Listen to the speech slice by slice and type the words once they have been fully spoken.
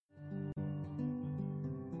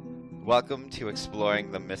Welcome to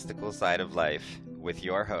Exploring the Mystical Side of Life with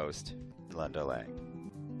your host, Linda Lang.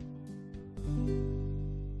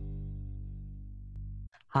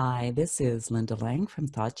 Hi, this is Linda Lang from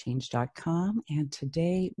ThoughtChange.com, and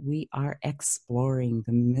today we are exploring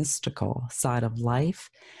the mystical side of life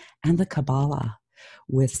and the Kabbalah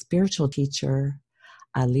with spiritual teacher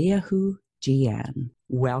Eliyahu Jian.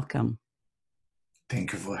 Welcome.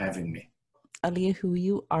 Thank you for having me. Eliyahu,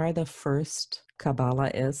 you are the first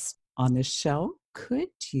Kabbalahist on this show. Could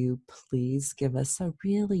you please give us a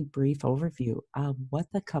really brief overview of what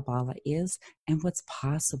the Kabbalah is and what's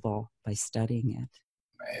possible by studying it?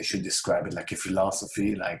 I should describe it like a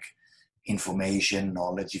philosophy, like information,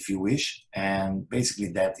 knowledge, if you wish. And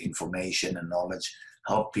basically that information and knowledge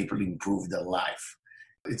help people improve their life.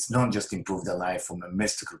 It's not just improve their life from a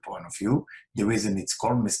mystical point of view. The reason it's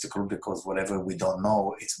called mystical because whatever we don't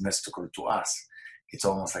know, it's mystical to us. It's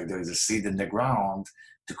almost like there is a seed in the ground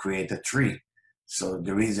to create a tree. So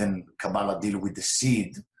the reason Kabbalah deal with the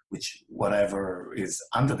seed, which whatever is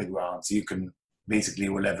under the ground, so you can basically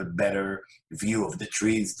will have a better view of the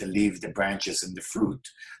trees, the leaves, the branches, and the fruit.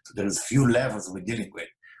 So there's a few levels we're dealing with,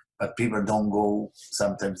 but people don't go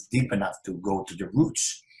sometimes deep enough to go to the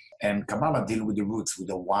roots. And Kabbalah deal with the roots, with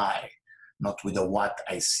the why, not with the what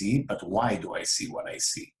I see, but why do I see what I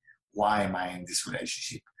see? Why am I in this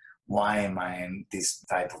relationship? Why am I in this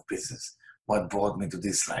type of business? What brought me to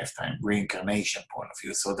this lifetime? Reincarnation point of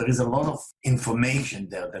view. So there is a lot of information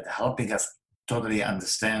there that helping us totally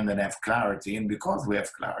understand and have clarity. And because we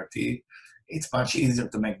have clarity, it's much easier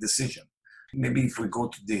to make decisions. Maybe if we go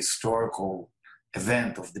to the historical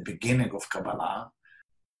event of the beginning of Kabbalah,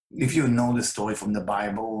 if you know the story from the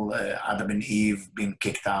Bible, Adam and Eve being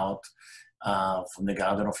kicked out from the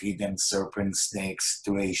Garden of Eden, serpent, snake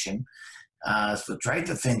situation. So try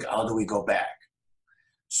to think, how do we go back?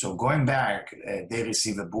 So going back, they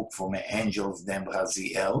receive a book from an angel named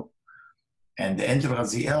Raziel. And the angel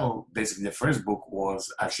Raziel, basically the first book was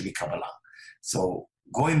actually Kabbalah. So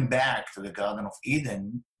going back to the Garden of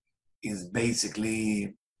Eden is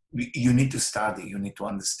basically, you need to study, you need to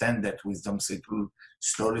understand that wisdom, so it will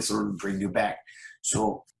slowly bring you back.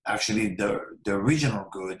 So actually the original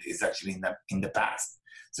good is actually in the past.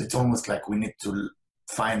 So it's almost like we need to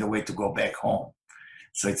find a way to go back home.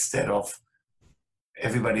 So instead of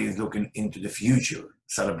everybody is looking into the future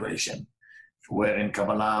celebration, where in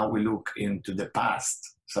Kabbalah we look into the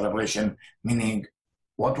past celebration, meaning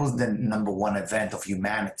what was the number one event of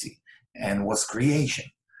humanity, and was creation.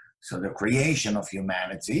 So the creation of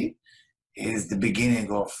humanity is the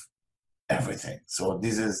beginning of everything. So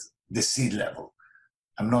this is the seed level.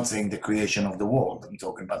 I'm not saying the creation of the world, I'm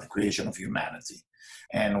talking about the creation of humanity.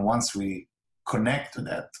 And once we connect to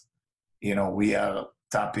that, we are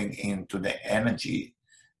tapping into the energy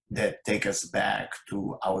that take us back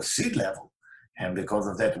to our seed level. And because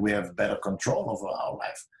of that, we have better control over our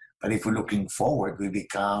life. But if we're looking forward, we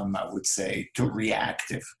become, I would say, too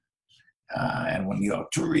reactive. And when you are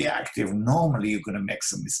too reactive, normally you're going to make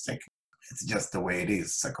some mistake. It's just the way it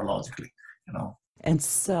is psychologically, And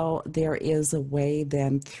so there is a way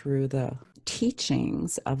then through the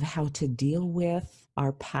teachings of how to deal with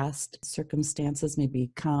our past circumstances,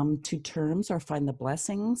 maybe come to terms or find the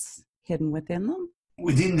blessings hidden within them?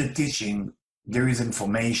 Within the teaching, there is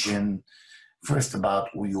information first about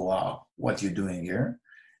who you are, what you're doing here.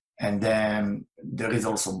 And then there is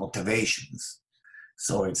also motivations.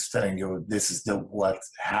 So it's telling you this is what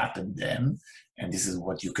happened then, and this is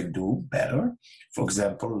what you can do better. For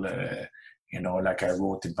example, like I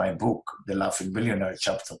wrote in my book, The Laughing Billionaire,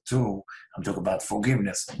 Chapter 2, I'm talking about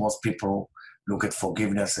forgiveness. Most people look at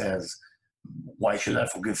forgiveness as, why should I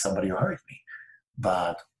forgive somebody who hurt me?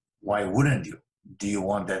 But why wouldn't you? Do you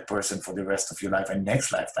want that person for the rest of your life and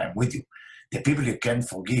next lifetime with you? The people you can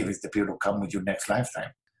forgive is the people who come with you next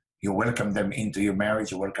lifetime. You welcome them into your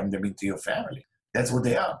marriage, you welcome them into your family. That's what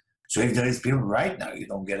they are. So if there is people right now you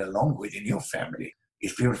don't get along with in your family,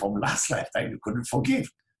 it's people from last lifetime you couldn't forgive.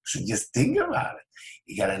 So just think about it.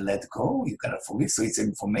 You got to let go. You got to forgive. So it's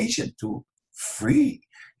information to free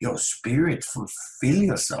your spirit, fulfill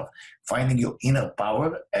yourself, finding your inner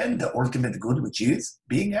power and the ultimate good, which is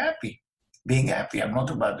being happy. Being happy. I'm not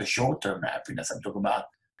talking about the short-term happiness. I'm talking about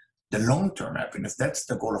the long-term happiness. That's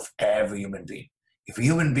the goal of every human being. If a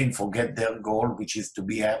human being forget their goal, which is to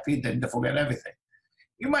be happy, then they forget everything.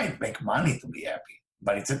 You might make money to be happy,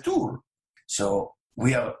 but it's a tool. So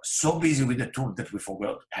we are so busy with the tool that we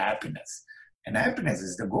forget happiness. And happiness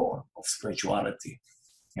is the goal of spirituality,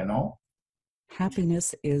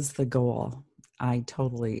 Happiness is the goal. I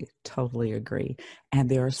totally agree. And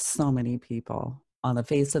there are so many people on the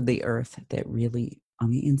face of the earth that really on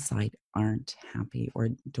the inside aren't happy or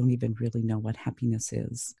don't even really know what happiness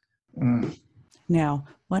is. Now,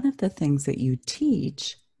 one of the things that you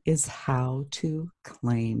teach is how to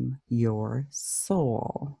claim your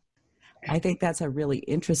soul. I think that's a really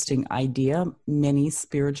interesting idea. Many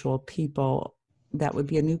spiritual people, that would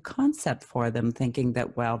be a new concept for them, thinking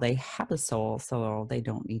that, well, they have a soul, so they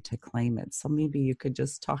don't need to claim it. So maybe you could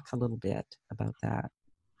just talk a little bit about that.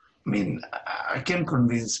 I mean, I can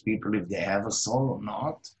convince people if they have a soul or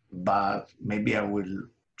not, but maybe I will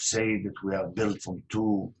say that we are built from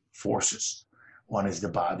two forces. One is the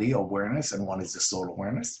body awareness and one is the soul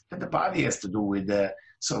awareness. And the body has to do with the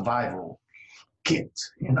survival kit,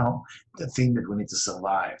 the thing that we need to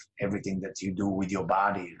survive, everything that you do with your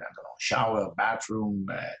body, I don't know, shower, bathroom,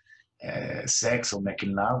 sex or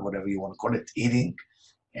making love, whatever you want to call it, eating,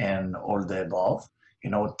 and all the above,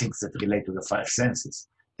 things that relate to the five senses.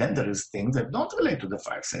 Then there is things that don't relate to the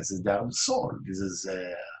five senses. They are the soul. This is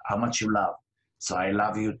how much you love. So I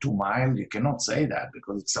love you 2 miles. You cannot say that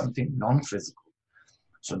because it's something non-physical.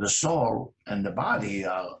 So the soul and the body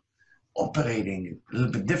are operating a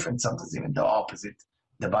little bit different, sometimes even the opposite.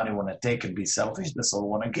 The body want to take and be selfish. The soul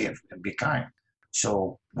want to give and be kind.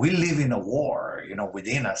 So we live in a war,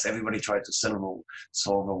 within us. Everybody tries to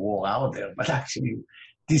solve a war out there. But actually,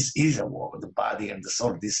 this is a war with the body and the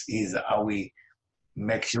soul. This is how we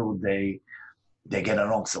make sure they get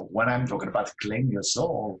along. So when I'm talking about claim your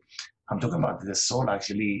soul, I'm talking about the soul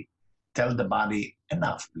actually tell the body,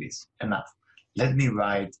 enough, please, enough. Let me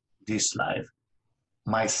ride this life,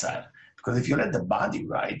 my side. Because if you let the body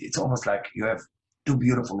ride, it's almost like you have 2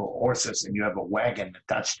 beautiful horses and you have a wagon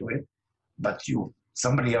attached to it, but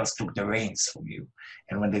somebody else took the reins from you.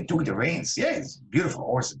 And when they took the reins, yeah, it's beautiful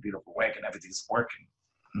horses, beautiful wagon, everything's working.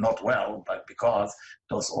 Not well, but because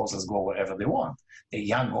those horses go wherever they want. The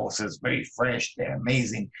young horses, very fresh, they're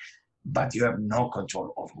amazing, but you have no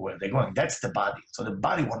control over where they're going. That's the body. So the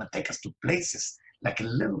body want to take us to places like a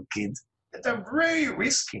little kid that are very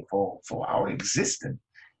risky for our existence.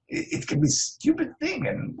 It can be a stupid thing,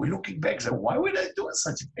 and we're looking back and say, why would I do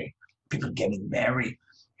such a thing? People getting married,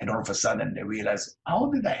 and all of a sudden they realize, how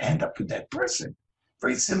did I end up with that person?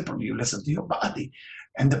 Very simple, you listen to your body,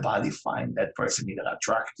 and the body find that person either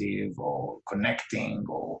attractive or connecting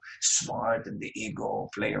or smart, and the ego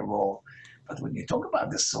play a role. But when you talk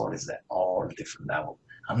about the soul, it's at all different level.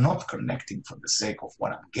 I'm not connecting for the sake of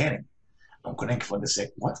what I'm getting. I'm connecting for the sake,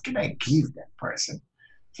 what can I give that person?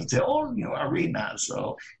 So it's a whole new arena.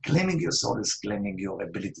 So claiming your soul is claiming your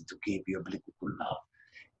ability to give, your ability to love,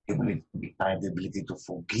 your ability to be kind, the ability to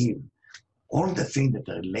forgive, all the things that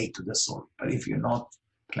relate to the soul. But if you're not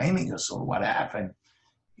claiming your soul, what happened?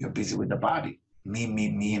 You're busy with the body. Me,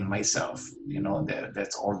 and myself.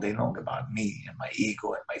 That's all they know about me and my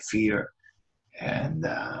ego and my fear. And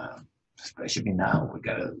especially now, we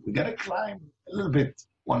gotta climb a little bit,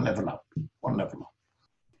 one level up.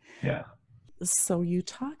 Yeah. So you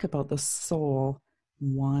talk about the soul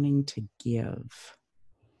wanting to give.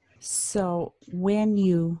 So when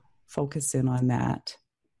you focus in on that,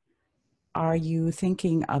 are you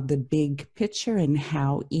thinking of the big picture and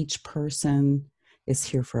how each person is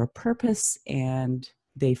here for a purpose and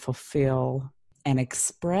they fulfill an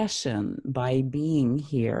expression by being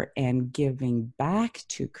here and giving back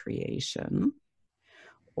to creation?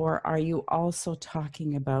 Or are you also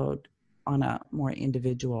talking about, on a more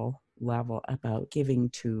individual level, about giving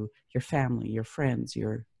to your family, your friends,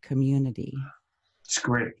 your community? It's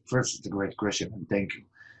great. First, it's a great question, and thank you.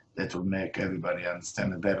 That will make everybody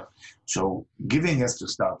understand it better. So giving has to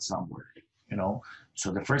start somewhere,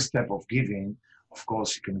 So the first step of giving, of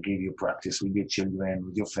course, you can give your practice with your children,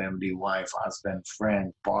 with your family, wife, husband,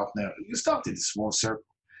 friend, partner. You start in a small circle.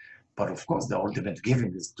 But of course, the ultimate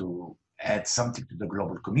giving is to add something to the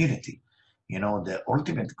global community. The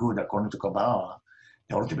ultimate good, according to Kabbalah,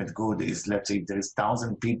 the ultimate good is, let's say, there is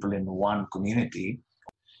 1,000 people in one community,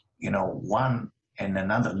 one and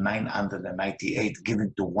another 998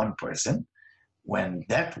 given to one person, when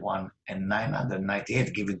that one and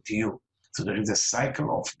 998 given to you. So there is a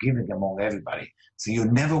cycle of giving among everybody. So you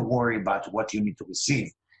never worry about what you need to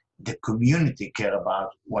receive. The community care about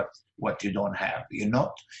what you don't have. You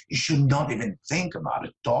should not even think about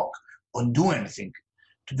it, talk, or do anything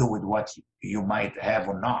to do with what you might have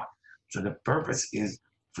or not. So the purpose is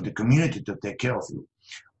for the community to take care of you.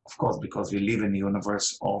 Of course, because we live in a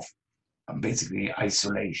universe of basically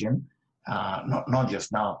isolation. Not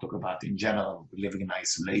just now, talk about in general, we're living in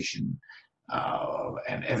isolation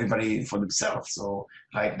and everybody for themselves. So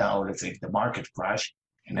right now, let's say if the market crash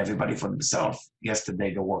and everybody for themselves,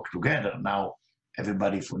 yesterday they worked together, now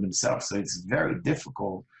everybody for themselves. So it's very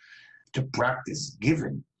difficult to practice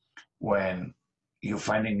giving when you're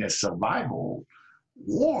finding a survival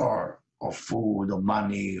war of food or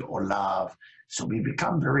money or love. So we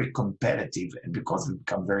become very competitive. And because we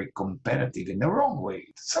become very competitive in the wrong way,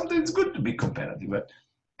 sometimes it's good to be competitive, but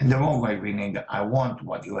in the wrong way, meaning I want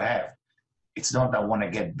what you have. It's not I want to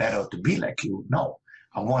get better to be like you. No,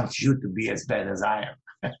 I want you to be as bad as I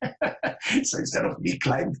am. So instead of me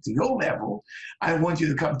climbing to your level, I want you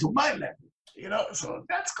to come to my level. So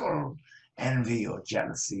that's called envy or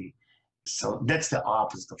jealousy. So that's the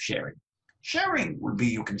opposite of sharing. Sharing would be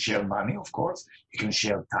you can share money, of course, you can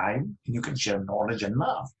share time, and you can share knowledge and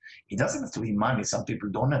love. It doesn't have to be money. Some people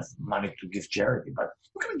don't have money to give charity, but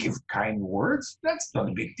you can give kind words. That's not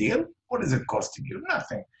a big deal. What is it costing you?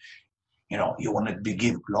 Nothing. You want to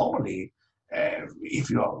give globally. If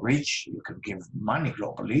you are rich, you can give money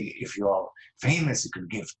globally. If you are famous, you can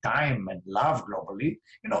give time and love globally.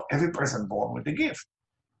 Every person born with a gift.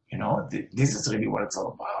 This is really what it's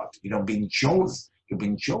all about. Being chosen. You've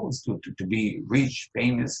been chosen to be rich,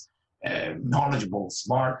 famous, knowledgeable,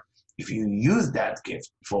 smart. If you use that gift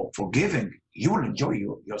for giving, you will enjoy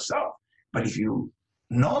yourself. But if you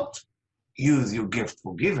not use your gift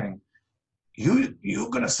for giving, you're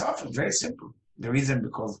going to suffer. Very simple. The reason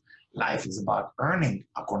because life is about earning,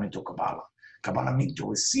 according to Kabbalah. Kabbalah means to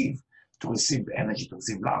receive energy, to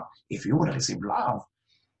receive love. If you want to receive love,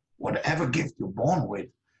 whatever gift you're born with,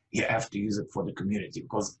 you have to use it for the community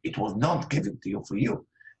because it was not given to you for you.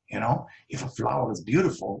 If a flower is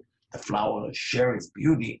beautiful, the flower shares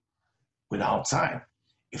beauty with outside.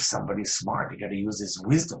 If somebody's smart, you got to use his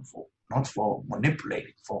wisdom for, not for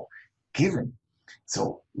manipulating, for giving.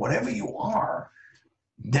 So whatever you are,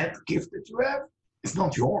 that gift that you have is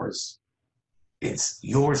not yours. It's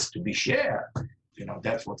yours to be shared.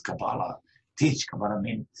 That's what Kabbalah teach. Kabbalah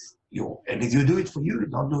means and if you do it for you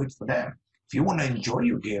don't do it for them. If you want to enjoy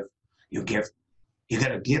your gift, you got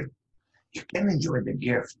to give. You can enjoy the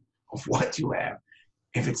gift of what you have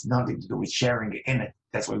if it's nothing to do with sharing in it.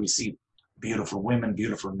 That's why we see beautiful women,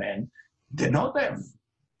 beautiful men. They don't have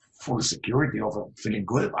full security of feeling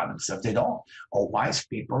good about themselves. They don't. Or wise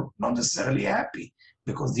people, not necessarily happy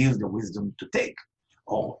because they use the wisdom to take.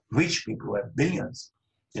 Or rich people who have billions,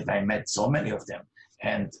 that I met so many of them.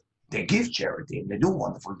 And they give charity and they do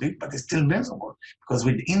wonderful things, but they're still miserable because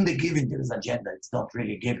within the giving there is agenda. It's not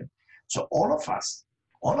really giving. So all of us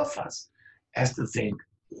has to think,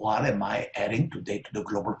 what am I adding today to the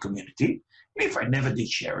global community? If I never did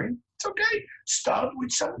sharing, it's okay. Start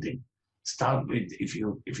with something. Start with if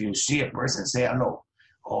you see a person, say hello,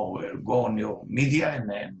 or go on your media and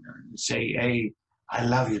then say, hey, I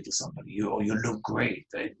love you to somebody, or you look great.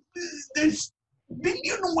 There's a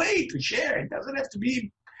billion ways to share. It doesn't have to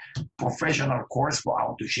be professional course for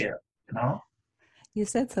how to share, You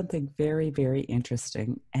said something very, very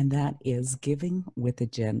interesting, and that is giving with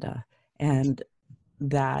agenda. And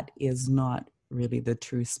that is not really the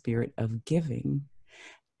true spirit of giving.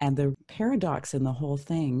 And the paradox in the whole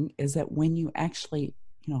thing is that when you actually,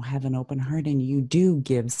 have an open heart and you do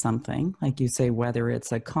give something, like you say, whether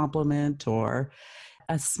it's a compliment or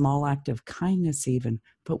a small act of kindness even,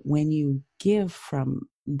 but when you give from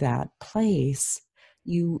that place,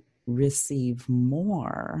 you receive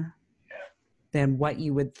more than what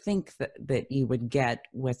you would think that you would get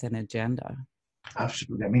with an agenda.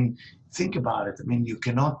 Absolutely. Think about it. You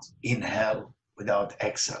cannot inhale without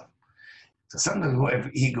exhale. So sometimes we have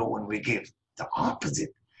ego when we give. The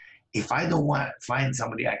opposite. If I don't want to find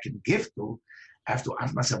somebody I can give to, I have to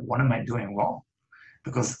ask myself, what am I doing wrong?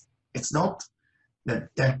 Because it's not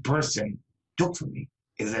that person took from me.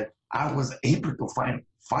 Is that I was able to find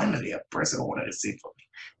finally a person who wanted to receive from me.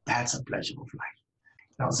 That's a pleasure of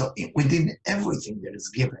life. So within everything that is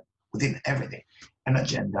given, within everything, an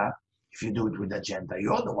agenda, if you do it with agenda,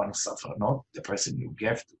 you're the one who suffers, not the person you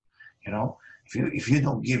give to. If you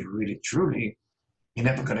don't give really truly, you're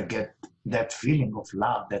never going to get that feeling of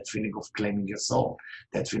love, that feeling of claiming your soul,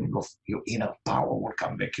 that feeling of your inner power will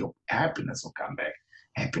come back, your happiness will come back.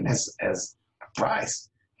 Happiness has a price,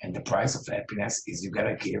 and the price of happiness is you got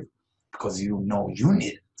to give because you know you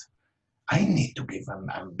need it. I need to give.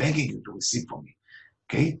 I'm begging you to receive from me.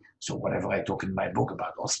 Okay, so whatever I talk in my book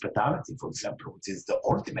about hospitality, for example, which is the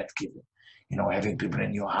ultimate giving, having people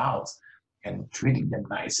in your house and treating them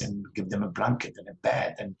nice and give them a blanket and a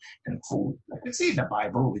bed and food. Like we see in the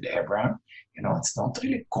Bible with Abraham, it's not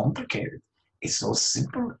really complicated. It's so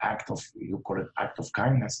simple act of, you call it act of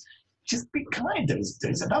kindness. Just be kind.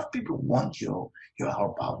 There's enough people who want your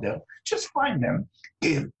help out there. Just find them,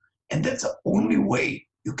 give, and that's the only way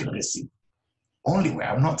you can receive. Only way.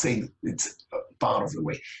 I'm not saying it's part of the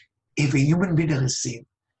way. If a human being receives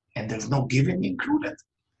and there's no giving included,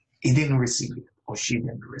 he didn't receive it or she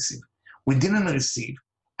didn't receive it. We didn't receive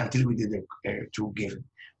until we did a true giving.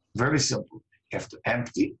 Very simple. You have to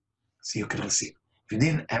empty so you can receive. If you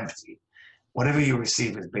didn't empty, whatever you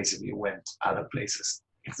receive is basically went other places.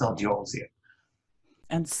 It's not yours yet.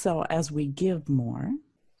 And so as we give more,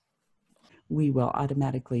 we will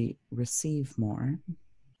automatically receive more.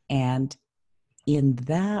 And in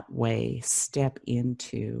that way, step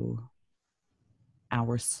into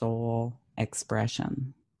our soul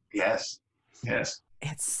expression. Yes, yes.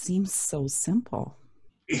 It seems so simple.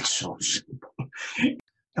 It's so simple.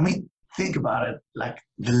 I mean, think about it like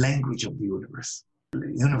the language of the universe.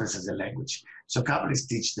 The universe is a language. So Kabbalists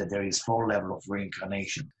teach that there is 4 levels of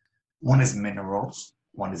reincarnation. One is minerals,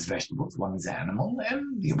 one is vegetables, one is animal,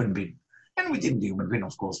 and human being. And within the human being,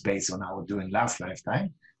 of course, based on our doing last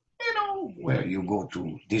lifetime, where you go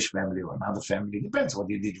to this family or another family, depends what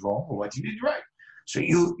you did wrong or what you did right. So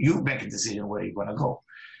you make a decision where you're going to go.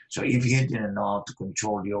 So if you didn't know how to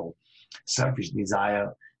control your selfish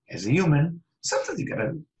desire as a human, sometimes you got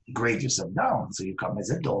to grade yourself down. So you come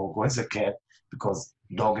as a dog or as a cat, because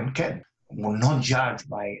dog and cat will not judge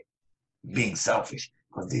by being selfish,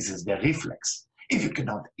 because this is the reflex. If you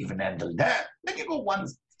cannot even handle that, then you go one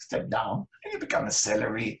step down and you become a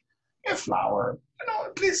celery, a flower.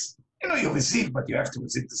 At least, you receive, but you have to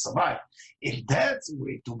receive to survive. If that's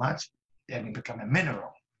way too much, then you become a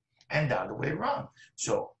mineral, and the other way around.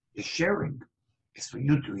 So the sharing is for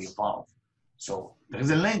you to evolve. So there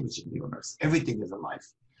is a language in the universe. Everything is alive.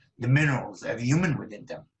 The minerals have human within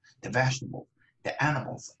them, the vegetable, the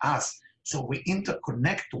animals, us. So we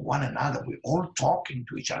interconnect to one another. We're all talking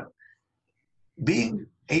to each other. Being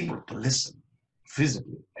able to listen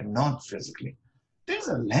physically and non-physically, there's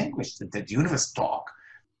a language that the universe talk,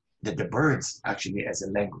 that the birds actually has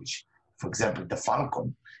a language. For example, the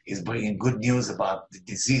falcon is bringing good news about the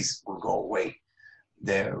disease will go away.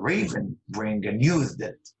 The raven bring a news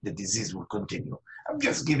that the disease will continue. I'm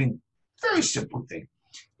just giving very simple thing.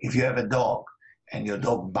 If you have a dog and your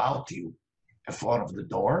dog bow to you in front of the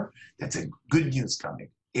door, that's a good news coming.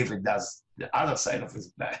 If it does the other side of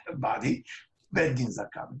his body, bad news are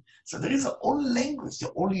coming. So there is a whole language,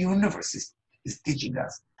 the whole universe is teaching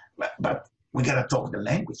us. But we got to talk the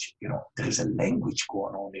language. There is a language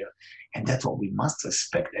going on there. And that's what we must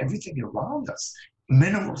respect, everything around us.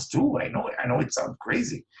 Minerals too. I know it sounds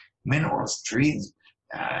crazy. Minerals, trees,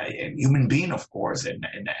 human being, of course, and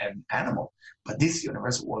animal. But this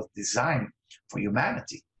universe was designed for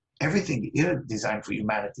humanity. Everything is designed for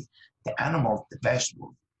humanity. The animals, the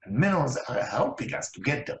vegetables, and minerals are helping us to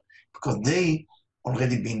get there, because they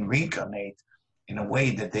already been reincarnated in a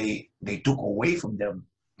way that they took away from them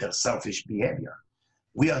their selfish behavior.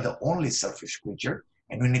 We are the only selfish creature,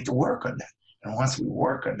 and we need to work on that. And once we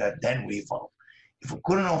work on that, then we evolve. If we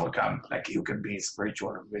couldn't overcome, like you can be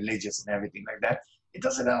spiritual and religious and everything like that, it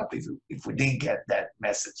doesn't help if we didn't get that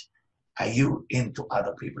message. Are you into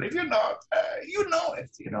other people? If you're not, you know it,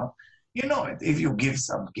 You know it. If you give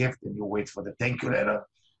some gift and you wait for the thank you letter,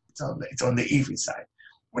 it's on the easy side.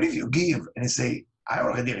 What if you give and you say, I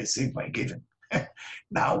already received my giving.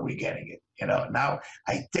 Now we're getting it. Now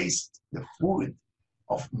I taste the food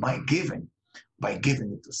of my giving by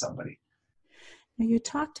giving it to somebody. Now, you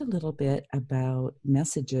talked a little bit about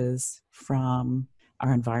messages from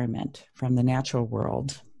our environment, from the natural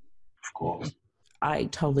world. Of course. I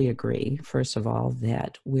totally agree, first of all,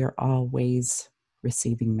 that we're always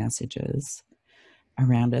receiving messages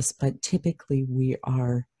around us, but typically we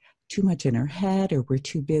are too much in our head, or we're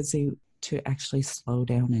too busy to actually slow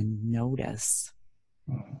down and notice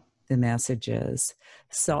the messages.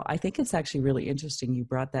 So I think it's actually really interesting you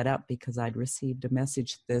brought that up, because I'd received a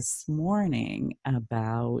message this morning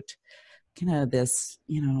about kind of this,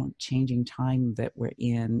 changing time that we're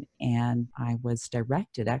in. And I was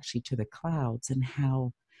directed actually to the clouds and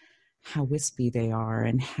how wispy they are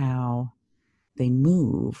and how they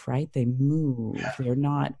move, right? They move. Yeah. They're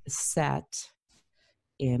not set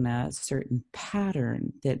in a certain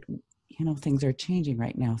pattern that, things are changing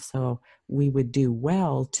right now. So we would do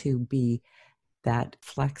well to be that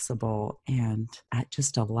flexible and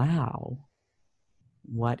just allow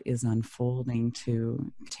what is unfolding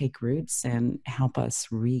to take roots and help us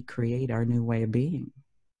recreate our new way of being.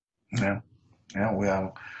 Yeah, we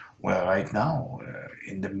are right now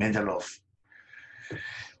in the middle of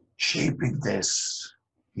shaping this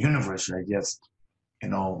universe. I just,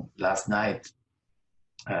 last night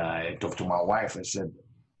I talked to my wife. I said,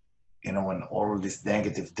 when all this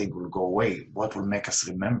negative thing will go away, what will make us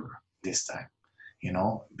remember this time?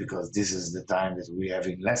 Because this is the time that we're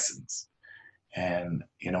having lessons. And,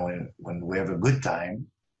 when we have a good time,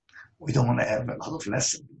 we don't want to have a lot of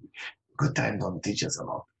lessons. Good time don't teach us a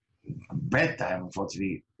lot. Bad time,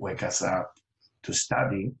 unfortunately, wake us up to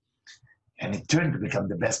study, and it turned to become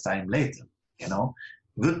the best time later.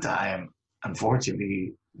 Good time,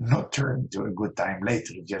 unfortunately, not turned to a good time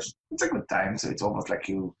later. It's a good time, so it's almost like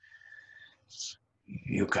you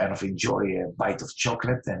kind of enjoy a bite of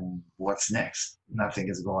chocolate, and what's next? Nothing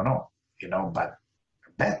is going on, But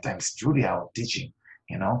bad times truly our teaching,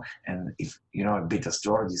 And if a bit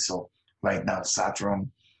astrology, so right now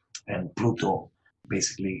Saturn and Pluto,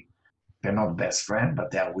 basically, they're not best friends,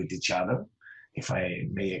 but they are with each other. If I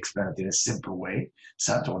may explain it in a simple way,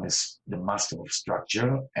 Saturn is the master of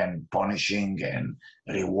structure and punishing and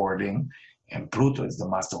rewarding, and Pluto is the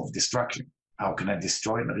master of destruction. How can I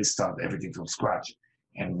destroy and restart everything from scratch?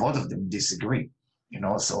 And both of them disagree.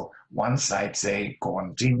 So one side say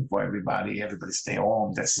quarantine for everybody stay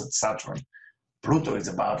home, that's Saturn. Pluto is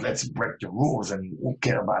about let's break the rules, and who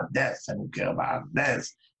care about death and who care about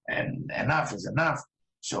this, and enough is enough.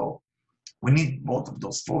 So we need both of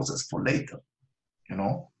those forces for later,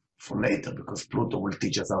 because Pluto will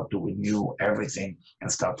teach us how to renew everything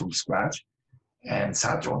and start from scratch. And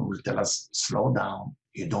Saturn will tell us, slow down.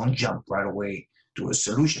 You don't jump right away to a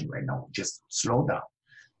solution right now, just slow down.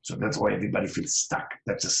 So that's why everybody feels stuck.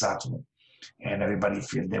 That's a Saturn. And everybody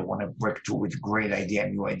feels they want to break through with great idea,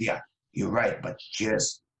 new idea. You're right, but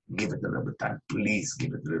just give it a little bit of time. Please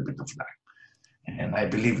give it a little bit of time. And I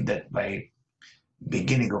believe that by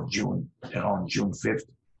beginning of June, on June 5th,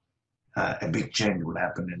 a big change will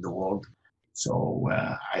happen in the world. So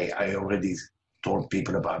I already told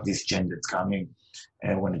people about this change that's coming.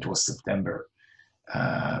 And when it was September,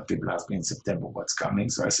 people asked me in September what's coming.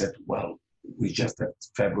 So I said, well, we just have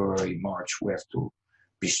February, March, we have to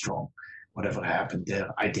be strong. Whatever happened there,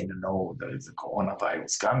 I didn't know there is a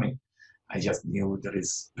coronavirus coming. I just knew there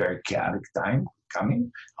is very chaotic time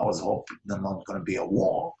coming. I was hoping there's not going to be a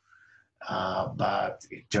war, but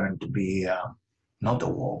it turned to be not a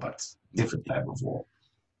war, but different type of war.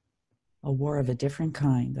 A war of a different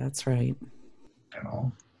kind, that's right.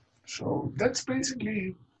 So that's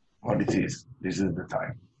basically what it is. This is the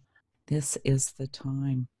time. This is the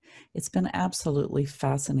time. It's been absolutely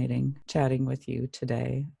fascinating chatting with you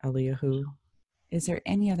today, Eliyahu. Is there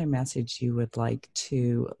any other message you would like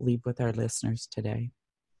to leave with our listeners today?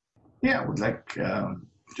 Yeah, I would like to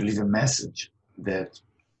leave a message that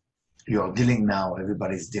you're dealing now,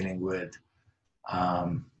 everybody's dealing with a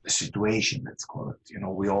situation, let's call it.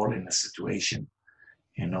 We're all in a situation,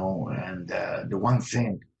 and the one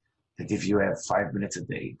thing that if you have 5 minutes a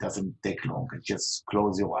day, it doesn't take long. Just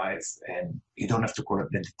close your eyes, and you don't have to call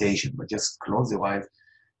it meditation, but just close your eyes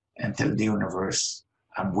and tell the universe,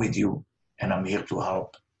 I'm with you and I'm here to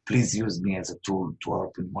help. Please use me as a tool to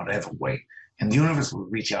help in whatever way. And the universe will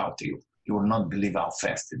reach out to you. You will not believe how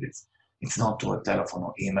fast it is. It's not through a telephone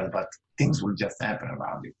or email, but things will just happen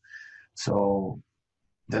around you. So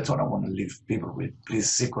that's what I want to leave people with. Please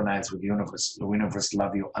synchronize with the universe. The universe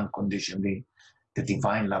loves you unconditionally. The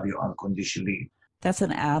divine love you unconditionally. That's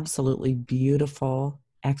an absolutely beautiful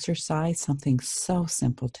exercise, something so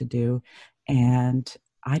simple to do. And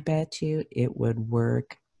I bet you it would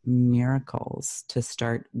work miracles to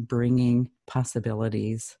start bringing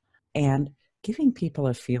possibilities and giving people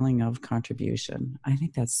a feeling of contribution. I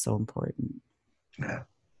think that's so important. Yeah.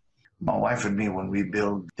 My wife and me, when we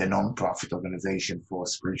build the non-profit organization for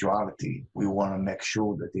spirituality, we want to make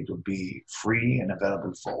sure that it will be free and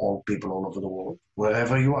available for all people all over the world,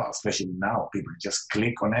 wherever you are, especially now. People just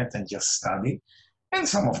click on it and just study. And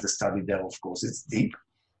some of the study there, of course, it's deep.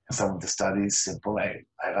 And some of the study is simple. I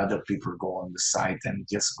rather people go on the site and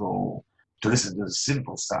just go to listen to the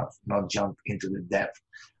simple stuff, not jump into the depth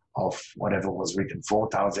of whatever was written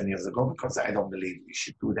 4,000 years ago, because I don't believe we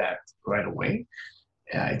should do that right away.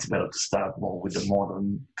 It's better to start more with the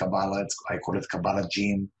modern Kabbalah. I call it Kabbalah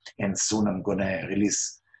Gym. And soon I'm going to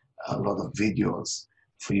release a lot of videos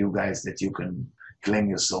for you guys that you can claim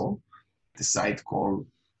your soul. The site called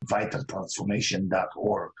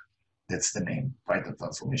vitaltransformation.org. That's the name,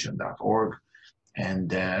 vitaltransformation.org.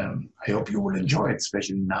 And I hope you will enjoy it,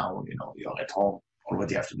 especially now, you're at home. All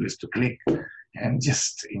what you have to do is to click and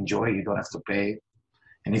just enjoy. You don't have to pay.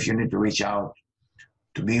 And if you need to reach out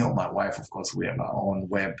to me or my wife, of course, we have our own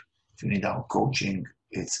web. If you need our coaching,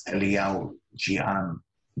 it's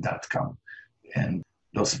eliyahujian.com. And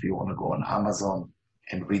those of you who want to go on Amazon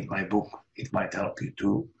and read my book, it might help you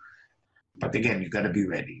too. But again, you got to be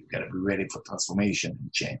ready. You got to be ready for transformation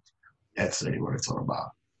and change. That's really what it's all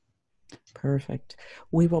about. Perfect.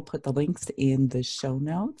 We will put the links in the show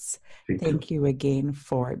notes. Thank you again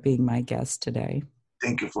for being my guest today.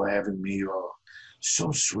 Thank you for having me. You're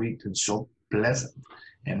so sweet and so pleasant.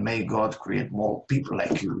 And may God create more people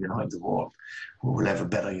like you, in the world who will have a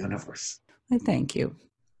better universe. Thank you.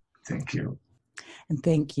 Thank you. And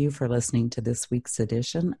thank you for listening to this week's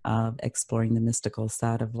edition of Exploring the Mystical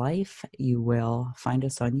Side of Life. You will find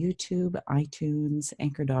us on YouTube, iTunes,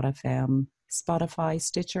 Anchor.fm, Spotify,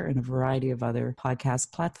 Stitcher, and a variety of other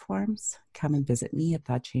podcast platforms. Come and visit me at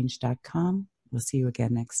thoughtchange.com. We'll see you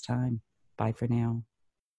again next time. Bye for now.